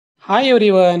Hi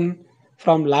everyone.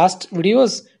 From last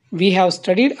videos we have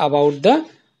studied about the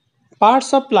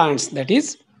parts of plants, that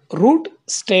is root,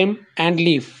 stem and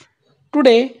leaf.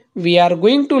 Today we are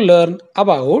going to learn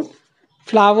about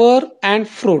flower and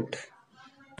fruit.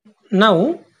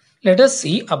 Now let us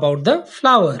see about the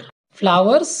flower.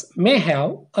 Flowers may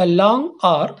have a long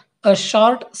or a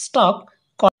short stalk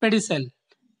called pedicel.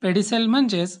 Pedicel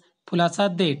म्हणजेच फुलाचा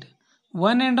देठ.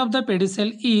 One end of the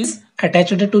pedicel is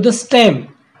attached to the stem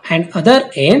and other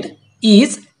end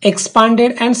is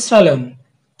expanded and swollen,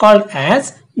 called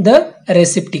as the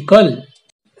receptacle.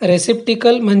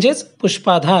 रेसिप्टिकल म्हणजेच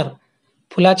पुष्पाधार.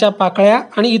 फुलाच्या पाकळ्या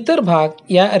आणि इतर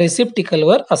भाग या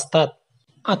रेसिप्टिकलवर असतात.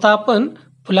 आता आपण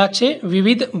फुलाचे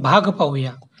विविध भाग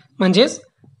पाहूया, म्हणजेच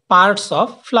parts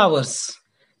of flowers.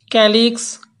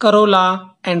 Calyx, Corolla,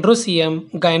 अँड्रोसियम,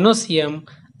 gynoecium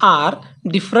are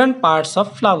different parts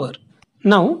of flower.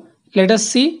 Now let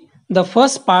us see the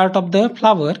first part of the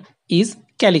flower is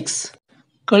calyx.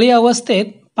 कळी अवस्थेत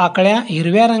पाकळ्या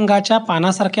हिरव्या रंगाच्या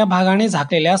पानासारख्या भागाने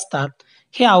झाकलेल्या असतात.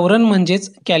 हे आवरण म्हणजेच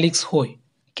कॅलिक्स होय.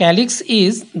 Calyx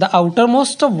is the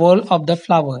outermost wall of the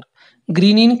flower,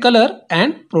 green in color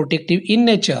and protective in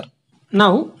nature.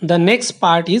 Now the next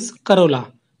part is corolla.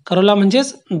 Corolla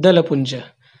म्हणजेच दलपुंज.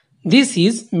 This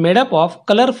is made up of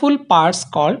colorful parts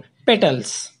called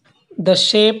petals. The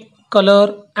shape, color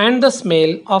and the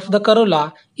smell of the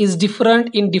corolla is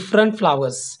different in different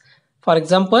flowers. For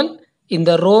example, in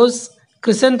the rose,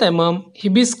 chrysanthemum,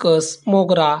 hibiscus,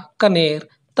 mogra, kaner,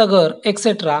 tagar,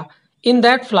 etc. In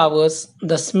that flowers,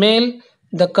 the smell,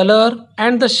 the color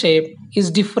and the shape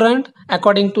is different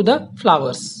according to the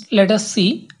flowers. Let us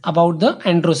see about the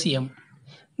androecium.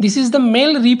 This is the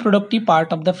male reproductive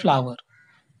part of the flower.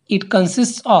 It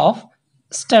consists of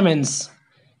stamens.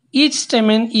 Each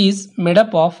stamen is made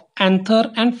up of anther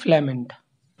and filament.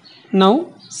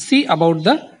 Now see about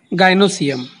the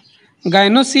gynoecium.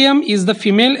 Gynoecium is the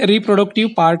female reproductive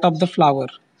part of the flower.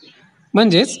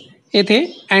 म्हणजेच येथे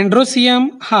अँड्रोसियम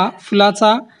हा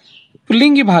फुलाचा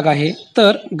पुल्लिंगी भाग आहे,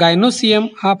 तर gynoecium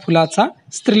हा फुलाचा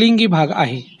स्त्रीलिंगी भाग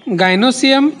आहे.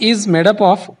 Gynoecium is made up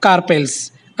of carpels.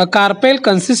 A carpel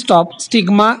consists of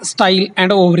stigma, style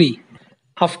and ovary.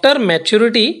 After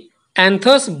maturity,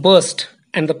 anthers burst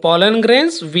and the pollen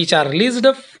grains which are released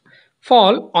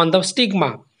fall on the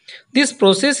stigma. This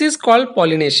process is called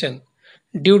pollination.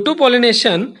 Due to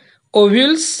pollination,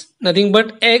 ovules, nothing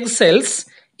but egg cells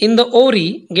in the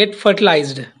ovary, get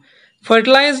fertilized.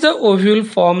 Fertilized ovule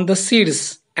form the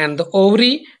seeds and the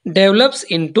ovary develops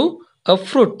into a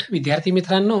fruit. विद्यार्थी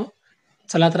मित्रांनो,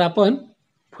 चला तर आपण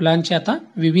फुलांचे आता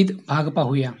विविध भाग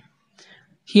पाहूया.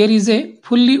 Here is a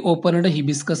fully opened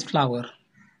hibiscus flower.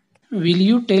 Will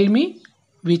you tell me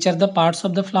which are the parts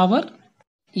of the flower?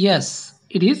 Yes,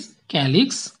 it is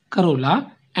calyx,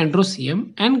 corolla,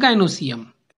 androecium and gynoecium.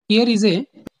 Here is a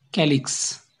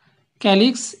calyx.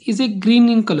 Calyx is a green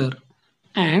in color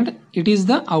and it is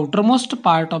the outermost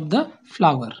part of the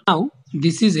flower. Now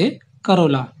this is a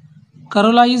corolla.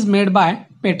 Corolla is made by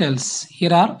petals.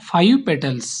 Here are 5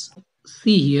 petals.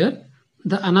 See here,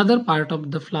 the another part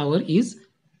of the flower is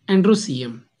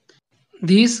androecium.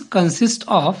 These consist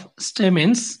of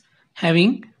stamens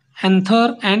having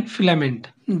anther and filament.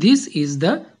 This is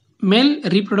the male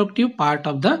reproductive part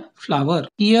of the flower.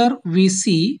 Here we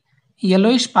see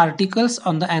yellowish particles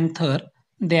on the anther.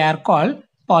 They are called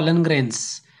pollen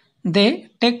grains. They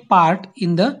take part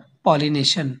in the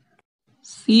pollination.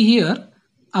 See here,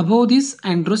 above this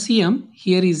androecium,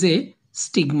 here is a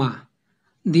stigma.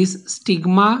 This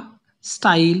stigma,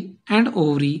 style and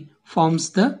ovary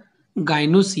forms the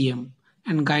gynoecium,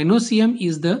 and gynoecium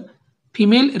is the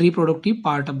female reproductive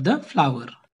part of the flower.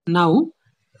 Now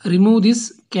remove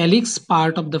this calyx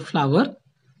part of the flower.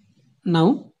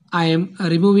 Now I am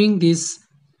removing this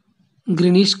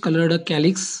greenish colored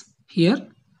calyx here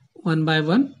one by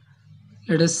one.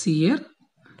 Let us see here.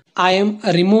 I am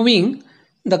removing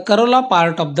the corolla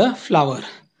part of the flower.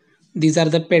 These are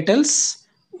the petals.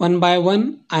 One by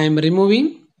one I am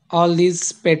removing all these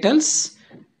petals.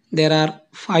 There are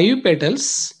 5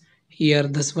 petals. Here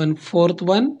this one, 4th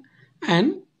one,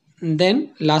 and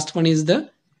then last one is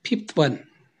the 5th one.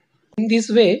 In this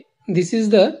way, this is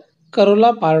the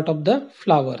corolla part of the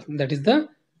flower, that is the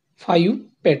 5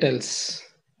 petals.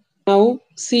 Now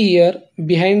see here,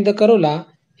 behind the corolla,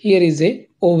 here is a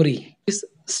ovary. This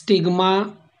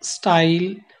stigma,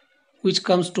 style which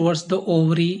comes towards the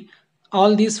ovary,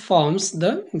 all these forms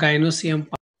the gynoecium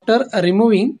part. After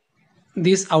removing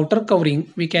this outer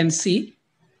covering, we can see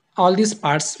all these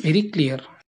parts very clear.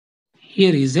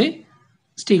 Here is a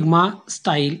stigma,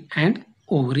 style and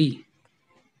ovary.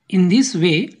 In this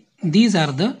way, these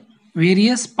are the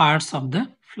various parts of the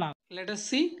flower. Let us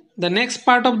see The next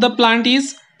part of the plant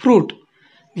is fruit.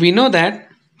 We know that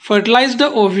fertilized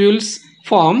ovules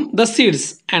form the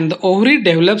seeds and the ovary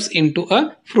develops into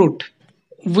a fruit.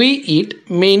 We eat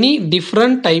many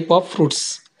different type of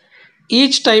fruits.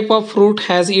 Each type of fruit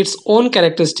has its own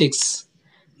characteristics.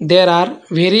 There are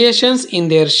variations in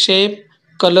their shape,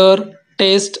 color,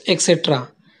 taste,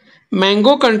 etc.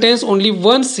 Mango contains only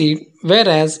one seed,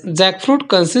 whereas jackfruit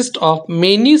consists of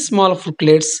many small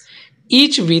fruitlets,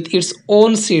 each with its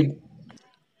own seed.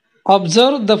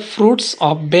 Observe the fruits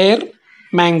of pear,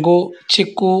 mango,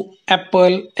 chiku,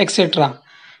 apple, etc.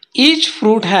 Each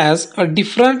fruit has a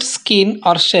different skin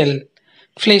or shell,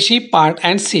 fleshy part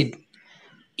and seed.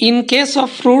 In case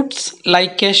of fruits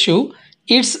like cashew,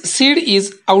 its seed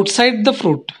is outside the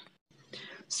fruit.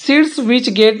 Seeds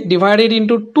which get divided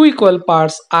into two equal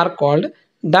parts are called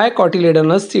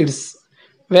dicotyledonous seeds,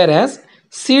 whereas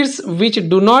seeds which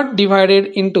do not divided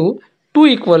into two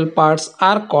equal parts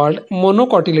are called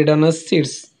monocotyledonous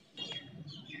seeds.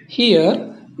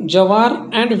 Here, jawar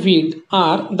and wheat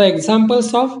are the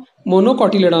examples of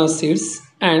monocotyledonous seeds,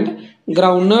 and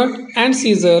groundnut and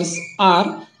scissors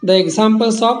are the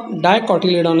examples of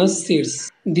dicotyledonous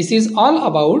seeds. This is all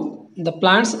about the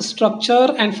plant's structure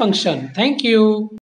and function. Thank you.